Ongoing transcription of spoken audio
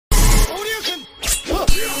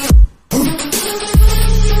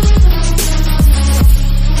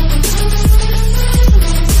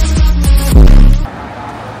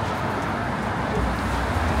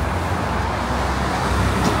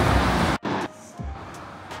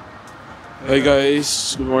Hi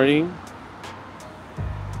guys, good morning.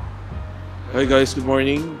 Hi guys, good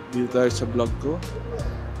morning. Dito tayo sa vlog ko.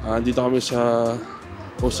 Dito kami sa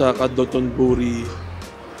Osaka, Dotonbori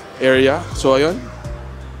area. So ayun.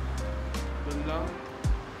 Doon lang.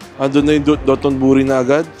 Doon na yung Dotonbori na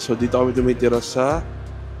agad. So dito kami tumitira sa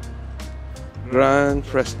Grand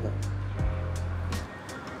Fresno.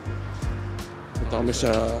 Dito kami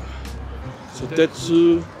sa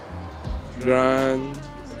Tetsu Grand.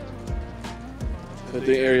 Ito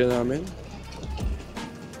yung area namin.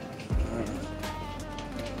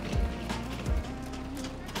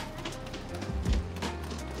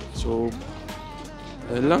 So,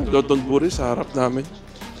 ayan lang, Dotonbori sa harap namin.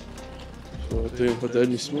 So, ito yung hotel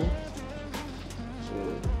mismo. So,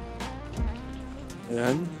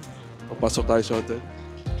 ayan. Papasok tayo sa hotel.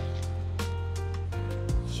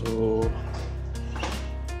 So,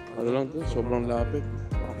 ano lang ito, sobrang lapit.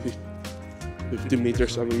 50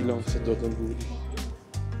 meters away lang sa Dotonbori.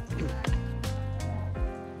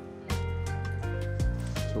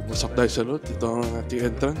 So, pasok tayo sa loob. Ito ang ating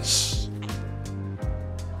entrance.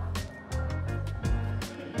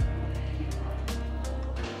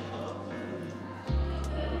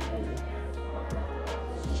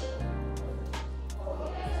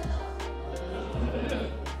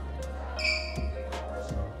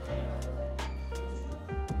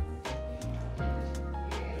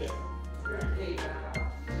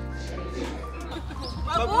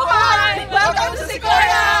 Mabuhay! Welcome to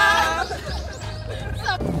Sequoia!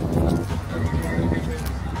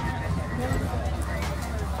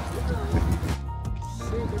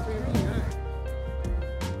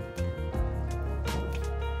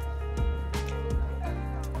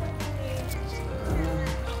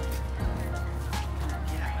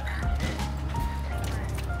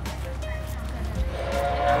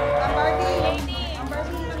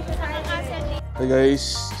 Hey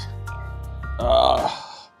guys,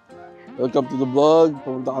 welcome to the vlog.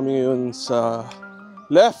 Pumunta kami ngayon sa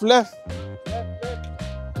left.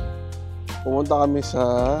 Pumunta kami sa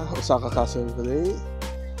Osaka Castle today.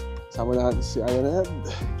 Sama natin si Ayaneb.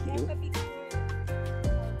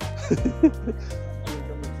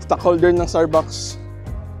 Stockholder ng Starbucks.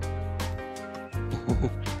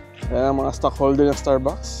 Ayan ang mga stockholder ng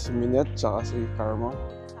Starbucks, si Minette tsaka si Karma.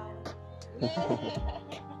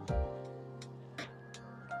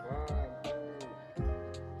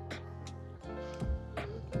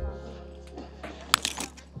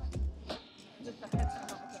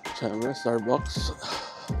 Siyempre, Starbucks.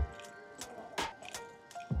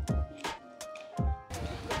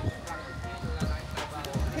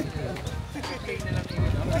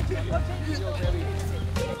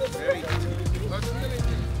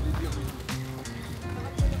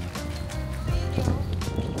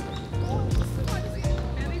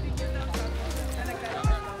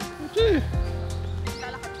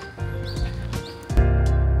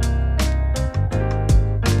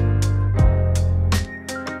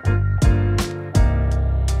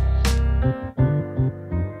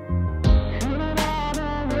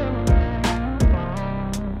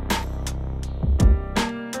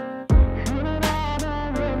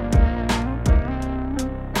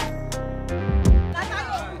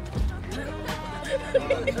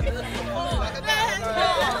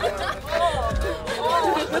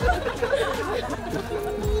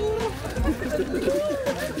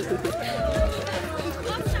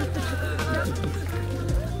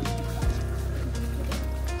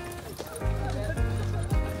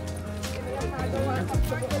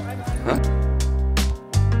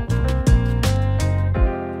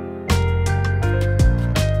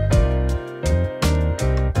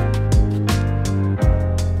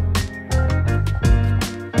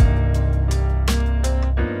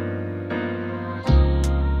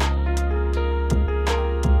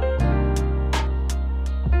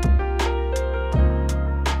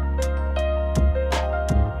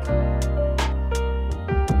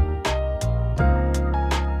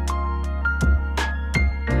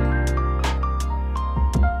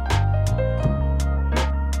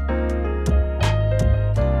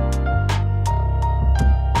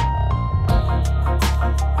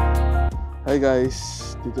 Hi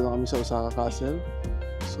guys, dito na kami sa Osaka Castle.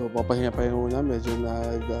 So papahinga-pahinga muna, medyo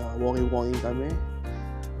nag-walking kami.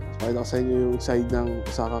 So pakita ko sa inyo yung side ng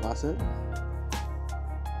Osaka Castle.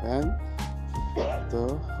 Ayan.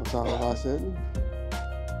 Ito, Osaka Castle.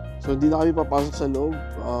 So hindi na kami papasok sa loob.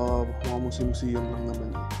 Mga museum lang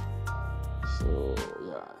naman eh. So,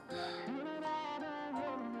 yan.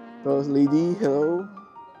 So, lady, hello.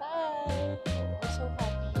 Hi! I'm so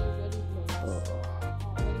happy, very blessed.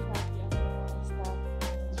 Very happy ang staff,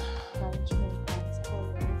 management, and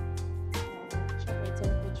scholar. Syempre, it's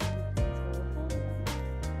an opportunity. So,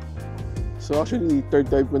 So actually,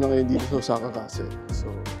 third time ko na ngayon dito sa Osaka Castle.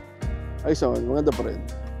 So, ayos naman, maganda pa rin.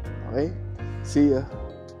 Okay? See ya!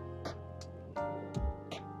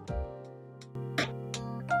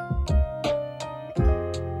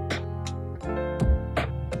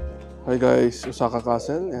 Hi guys, Osaka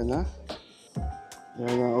Castle. Yan na.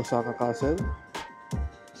 Yan ang Osaka Castle.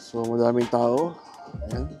 So, madaming tao.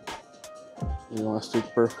 Ayan. Yung mga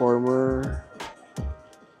street performer.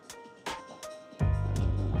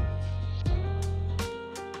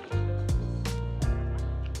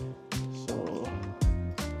 So,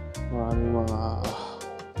 maraming mga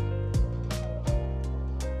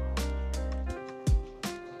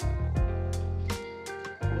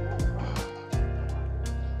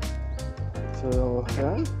so,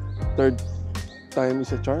 ayan. Third time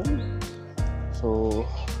is a charm. So,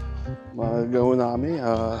 mag-go na kami.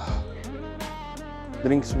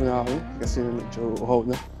 Drinks muna kami kasi medyo uhaw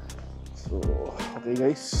na. So, okay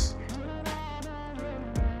guys.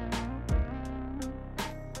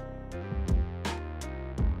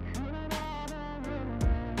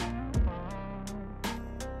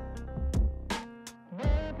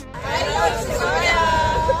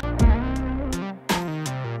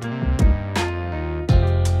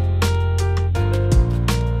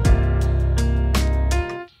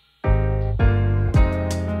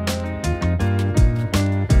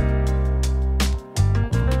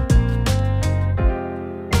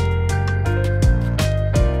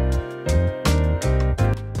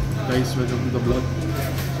 Guys, welcome to the vlog.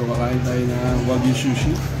 So, kakain tayo ng Wagyu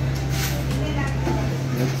sushi.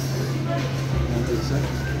 Yes. Ito isa.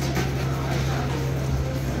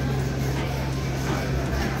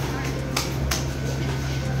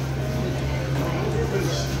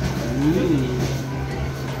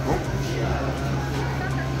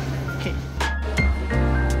 Okay.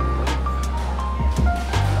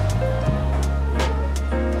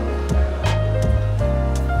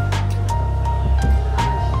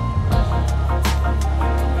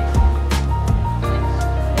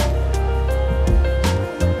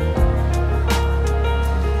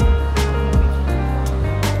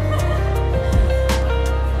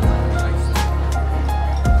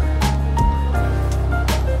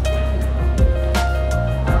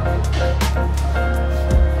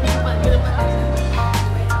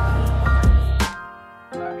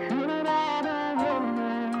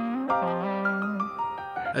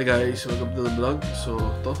 Hi guys, welcome to the vlog. So,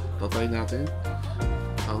 tatry natin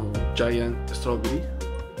ang giant strawberry.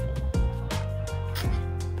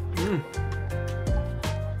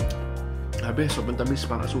 Sabi, sobrang tamis,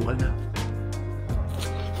 parang asukal na.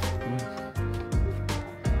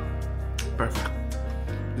 Perfect.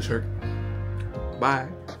 Dessert. Bye!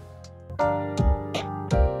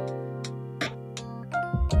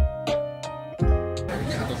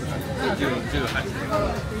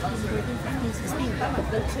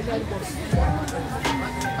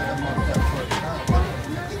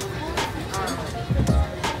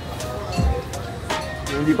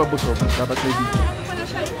 Hindi pa busog, dapat may video.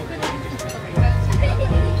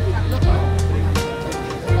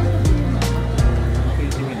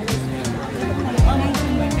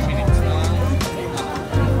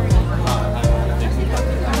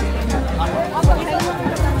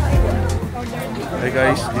 Hey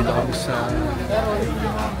guys, dito kami sa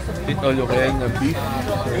Dotonbori na beef.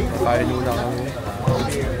 So, kain muna kami.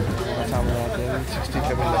 Kasama natin, 16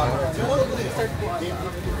 kami lahat.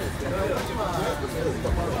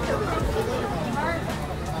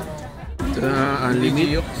 Ito na ang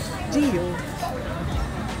limit. Gio.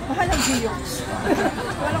 Mahal ang Gio.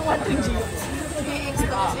 Walang 1-3 Gio.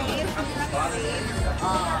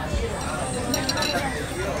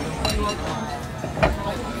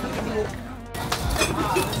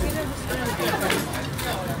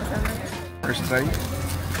 First try.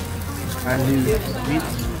 Only meat.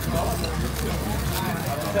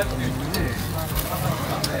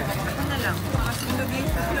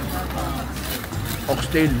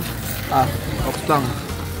 Oxtail. Oxtang.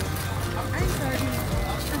 Ay, sorry.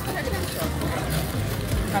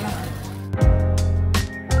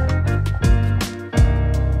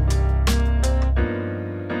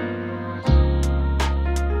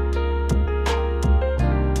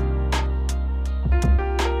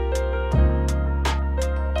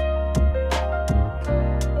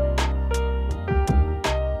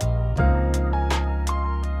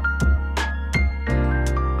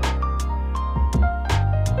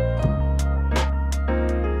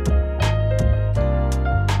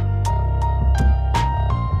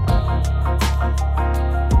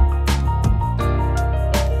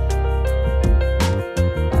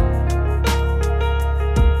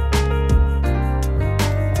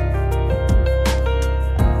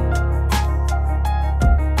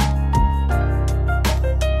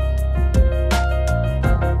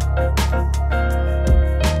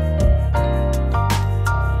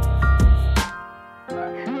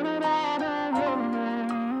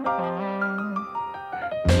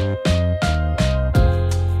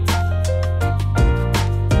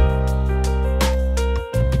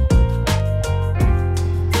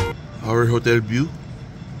 hotel view.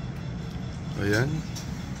 Ayan.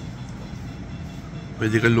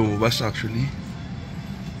 Pwede kang lumabas actually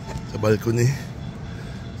sa balcony.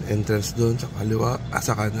 Entrance doon sa kaliwa,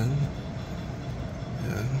 sa kanan.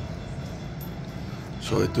 Ayan.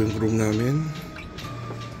 So ito yung room namin.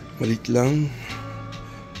 Malit lang.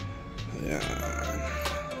 Ayan.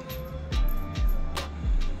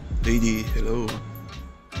 Lady, hello.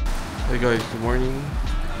 Hey guys, good morning.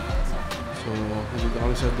 So, nandito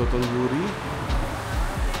kami sa Dotonbori.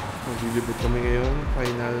 Maglilibot kami ngayon.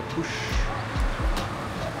 Final push.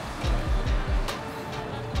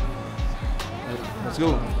 Let's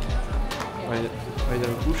go.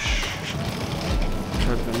 Final push.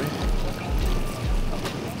 Shot kami.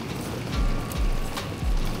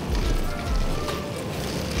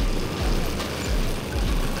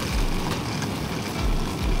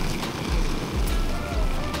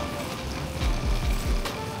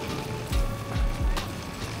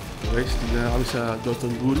 Guys, tignan na kami sa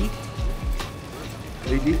Dotonbori.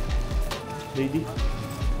 Lady.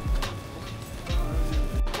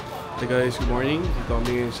 Hey guys, good morning. Dito kami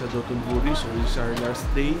ngayon sa Dotonbori. So this is our last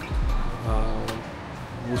day.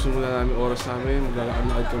 Buso muna namin oras namin.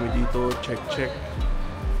 Maglalakad-lakad kami dito. Check.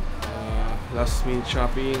 Last minute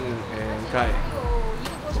shopping and kain.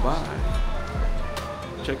 Bye.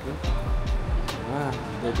 Check na.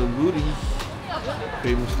 Dotonbori.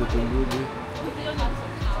 Famous Dotonbori.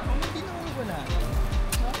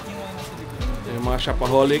 Yung mga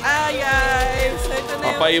shopaholic. Ay! So ito na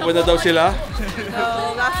yung... Papaiwan na daw sila.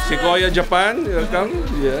 No, last Si Koya Japan, welcome.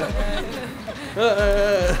 Yeah.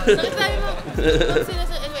 Bakit sabi mo, kung sila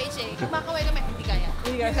sa LYHA, kumakaway kami, hindi kaya.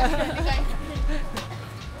 Hindi kaya.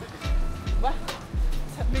 ba?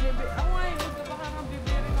 Sa binibi... Ako nga yun, baka nga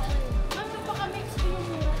bibirin ako yun. Nandun pa kami, gusto yung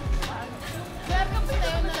mura. Welcome po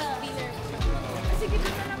tayo na dinner. Sige, dito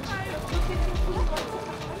na lang tayo.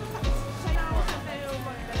 Salamat sa tayo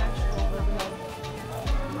mag-lunch ko.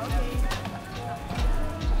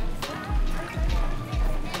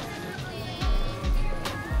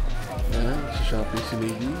 Ayan, sa shopping si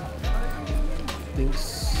Lady. Thanks,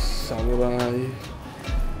 samurai.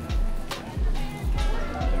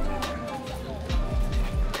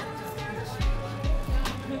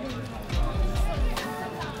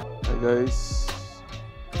 Hi guys,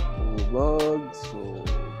 vlog, so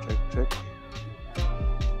check.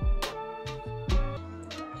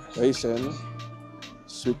 Guys,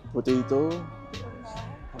 sweet potato,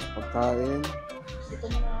 pagkain.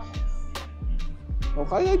 O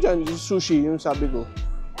kaya dyan, yung sushi, yung sabi ko.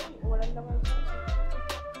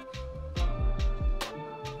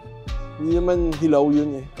 Hindi naman hilaw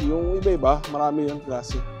yun eh. Yung iba-iba, marami yung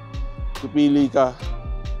klase. Pipili ka.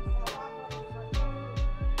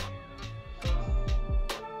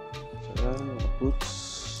 Ayan, mga fruits.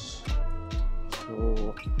 So,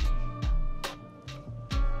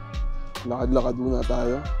 lakad-lakad muna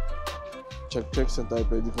tayo. Check saan tayo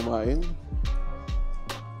pwede kumain.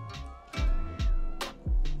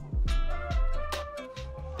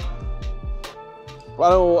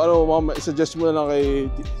 Suggest mo na lang kay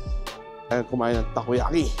kumain ng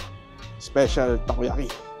takoyaki. Special takoyaki.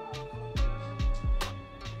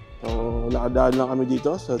 So, lakad lang kami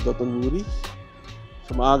dito sa Dotonbori.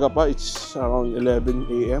 So, maaga pa, it's around 11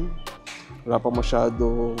 AM. Wala pa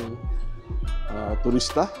masyadong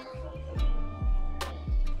turista.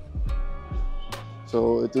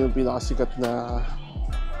 So, ito yung pinakasikat na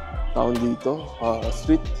town dito,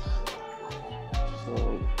 street. So,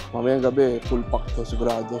 mamayang gabi, full pack to,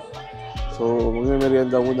 sigurado. So,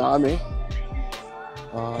 magme-merienda muna kami.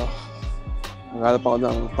 Naghanap ako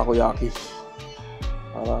ng takoyaki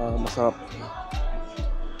para masarap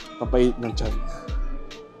kapait ng tiyan.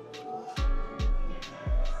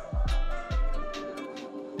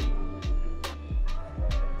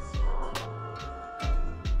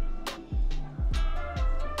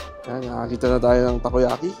 Yan, nakakita na tayo ng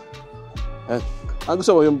takoyaki. Yan. Ang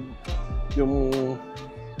gusto mo, yung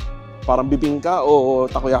parang bibingka o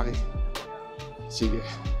takoyaki? Sige.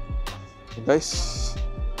 Okay, guys.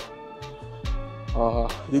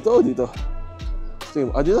 Dito. Dito,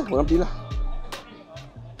 walang pila.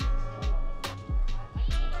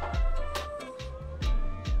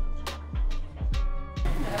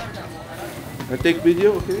 I take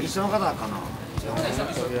video, okay? So,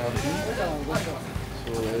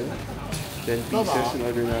 10 pieces in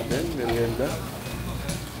order natin, merienda.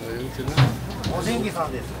 So, ayun sila.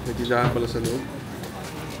 May tindahan pala sa loob.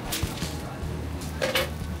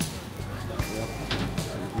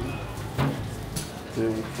 Ito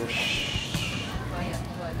yung fresh.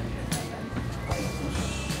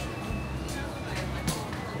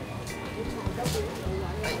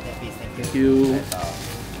 Thank you.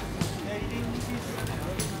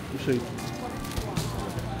 sweet.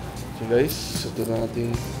 So guys, ito na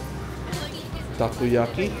ating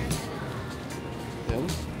takoyaki. Yan.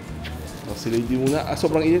 Si Lady muna.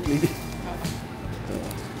 Sobrang init, Lady.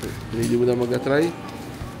 Lady muna mag-try.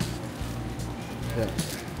 Yan.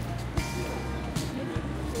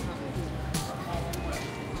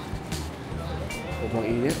 Sobrang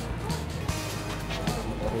init.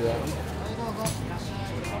 Takoyaki.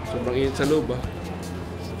 Sobrang init sa loob, ah.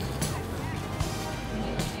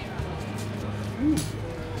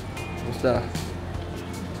 Basta.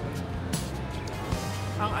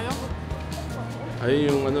 Ang ayaw ko. Ayun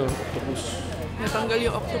yung ano, octopus. Natanggal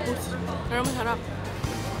yung octopus. Pero masarap.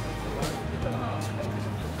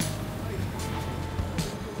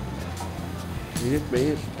 Mainit,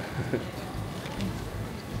 mainit.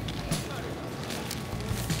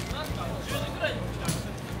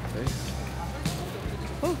 Okay.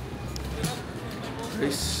 Oh.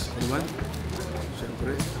 Guys, naman.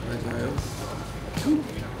 Siyempre, kain tayo.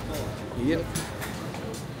 Init.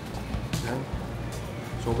 Yan.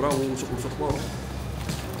 Sobrang usok-usok mo.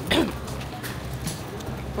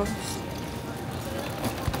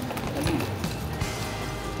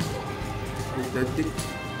 Authentic.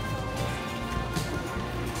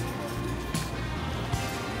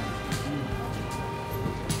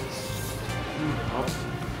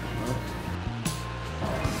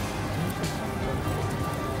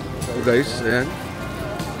 So guys, ayan.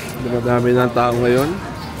 Dumadami ng tao ngayon.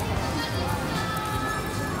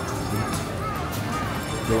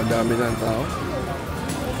 Dumadami ng tao.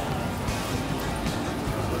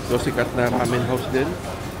 So sikat na ramen house din.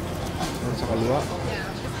 Ayan sa kaliwa.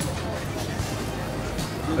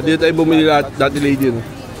 Dito tayo bumili dati, Lady, no?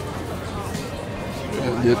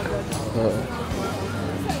 Dito.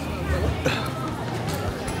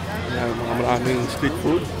 Ayan, mga maraming street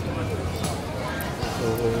food. So,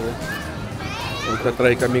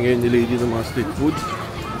 magta-try kami ngayon ni Lady ng mga street food.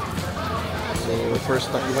 So, first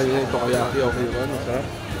time kanina ito kayaki, okay naman, masarap.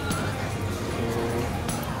 So,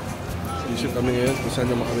 decision kami ngayon kung saan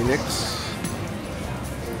naman kami next.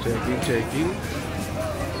 Checking.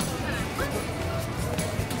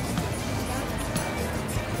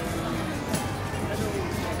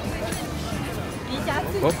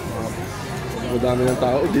 Oh, madami ng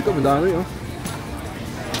tao. Dito, madami, oh.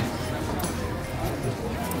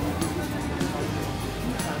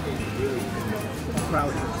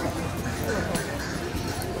 Crowd.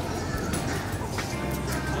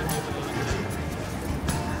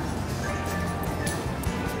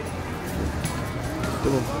 Ito,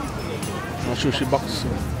 mga sushi box.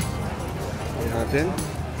 Ayan natin.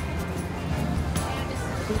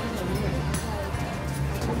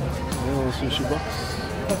 Ayan, mga sushi box.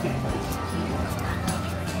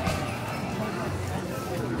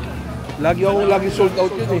 Lagi sold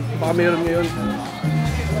out yun, eh. Baka meron ngayon.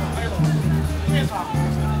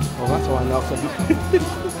 Oo nga, sawa na ako sa beef.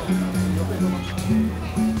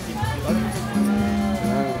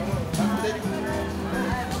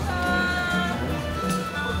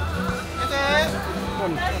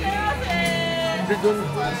 Doon.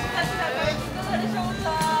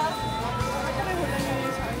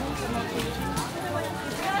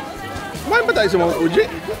 Kumain ba tayo sa mga uji?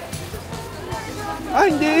 Ah,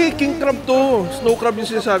 hindi. King crab to. Snow crab yung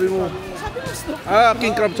sinasabi mo. Ah,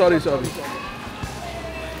 king crab. Sorry.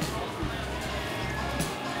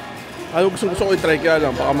 Ano gusto ko i-try kaya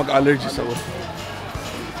lang. Baka mag-allergies ako.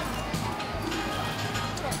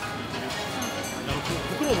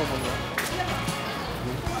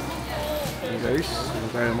 Okay guys, ano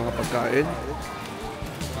tayo mga pagkain.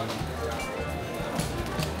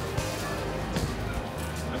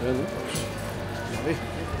 Ayan, okay.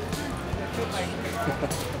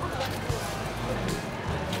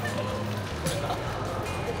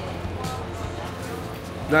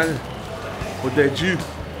 Dan, Odeju.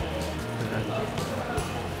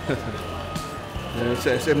 Ayan,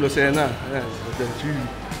 sa SM Lucena. Ayan, Odeju.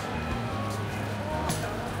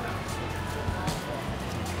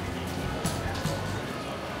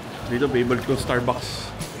 Dito, favorite ko Starbucks.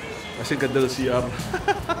 Kasi ganda ng CR.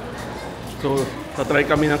 So, tatry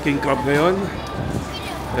kami ng king crab ngayon.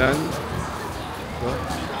 Ayan. So,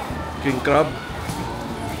 king crab.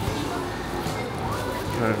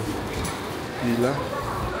 Ayan. Pila.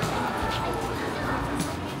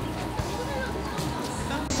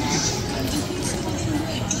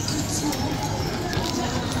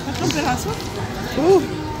 Ang peraso? Oh!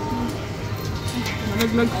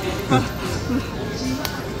 Malaglag.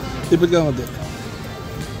 Tipid ka ako din.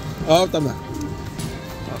 Oo, tama.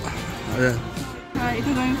 Ayan. Ito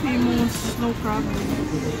daw yung famous snow crab.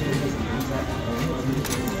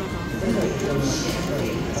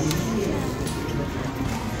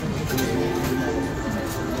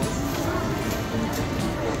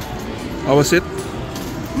 How was it?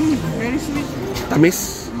 Very sweet.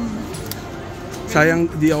 Tamis? Sayang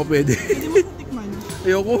di ako pwede. Pwede mo ito tikman.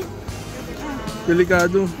 Ayoko.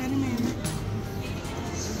 Delikado. Pero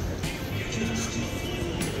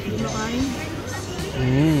meron.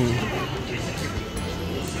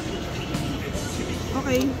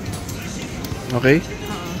 Kumakain. Okay. Okay?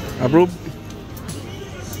 Approve?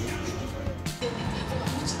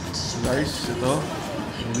 Guys, ito.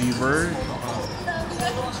 River.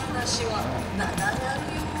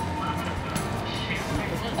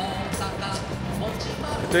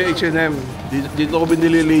 Ito yung H&M. Dito ko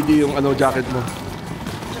binili lady yung ano jacket mo.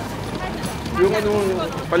 Yung ano,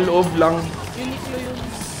 panloob lang. Uniqlo yun.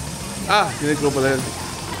 Uniqlo pala yun.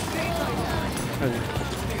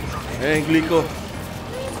 Ayan, Glico.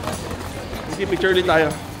 Hindi, picture ulit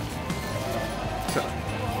tayo.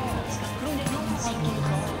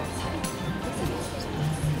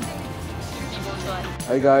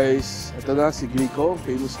 Hi guys, ito na si Glico,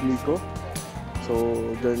 famous Glico. So,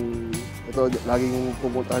 dyan, ito, laging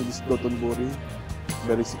pumuntahan sa Dotonbori.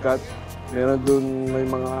 Very sikat. Meron dun may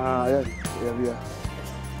mga, ayan, area.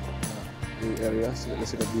 May area,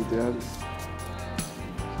 sikat dito yan.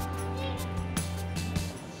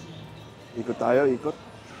 Ikot tayo, ikot.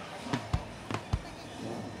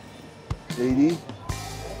 Lady.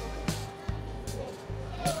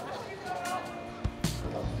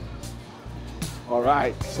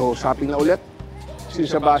 Alright, so shopping na ulit.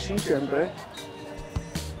 Shinshabashi, syempre.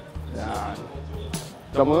 Yan.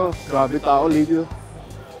 Ito mo, grabe tao, lady.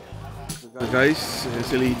 Guys,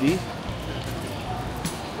 si lady.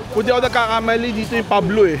 Kung di ako nagkakamali, dito yung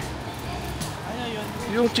Pablo eh. Ano yun?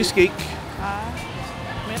 Yung cheesecake.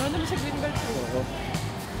 Meron naman sa Greenbelt.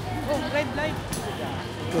 Oh, red light.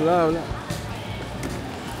 Wala.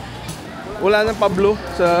 Wala nang Pablo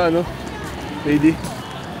sa ano, lady.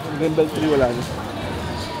 Greenbelt 3 wala na.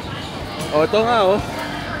 Oh, ito nga oh.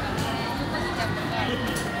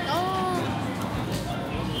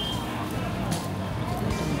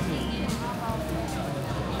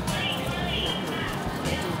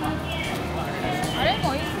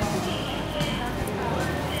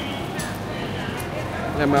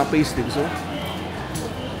 May mga pastings oh.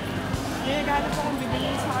 Kaya naghanap akong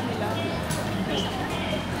bibili sa kanila.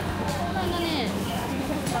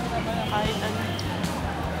 Kahit ano.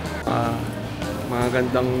 Mga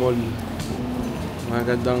gandang mall.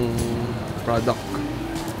 Mga gandang product.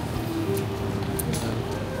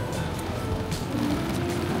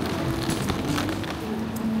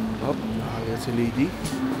 Oh, nakakaya si lady.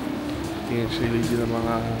 Tingnan si lady ng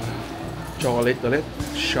mga chocolate ulit.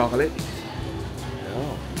 Chocolate.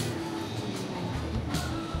 Oh.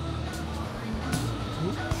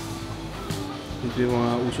 Ito yung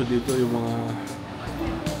mga uso dito, yung mga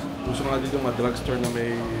uso nga dito yung mga drugstore na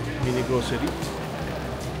may mini grocery.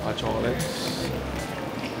 Mga chocolates.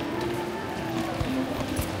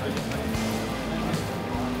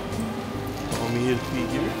 Meal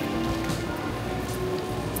figure.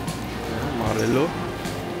 Mga relo.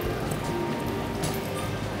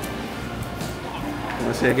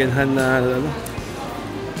 Mga second hand na ano,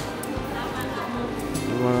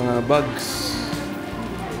 mga bags.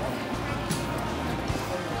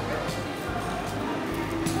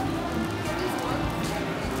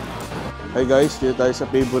 Hi guys, dito tayo sa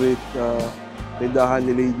favorite tindahan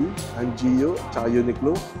ni Lady, ang Gio, tsaka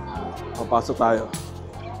Uniqlo. Papasok tayo.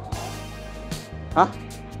 Ha?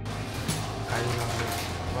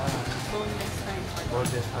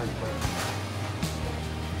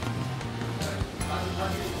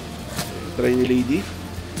 Try ni Lady.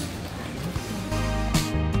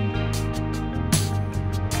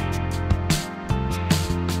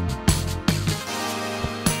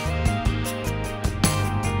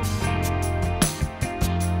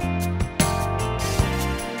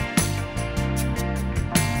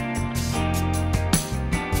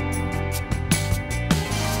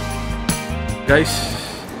 Guys,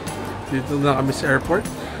 dito na kami sa airport.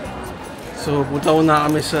 So, punta na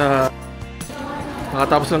kami sa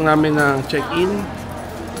nakatapos lang namin ng check-in,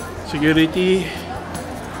 security.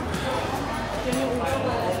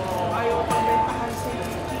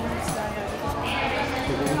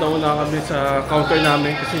 So, punta na kami sa counter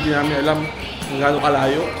namin kasi hindi namin alam kung gaano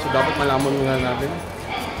kalayo. So, dapat malaman muna natin.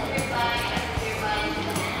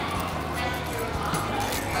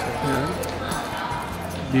 So, yan.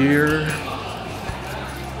 Beer.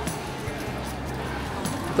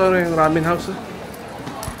 Ito na yung ramen house.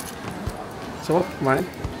 So, kumain.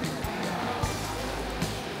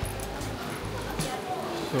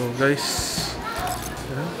 So, guys,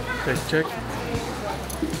 check.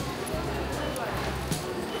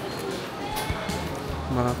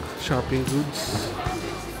 Mga shopping goods.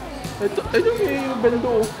 Ito may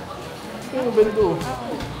bendo. May bendo.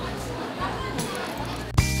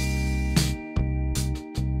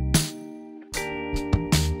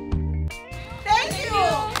 Thank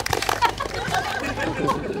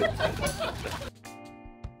you!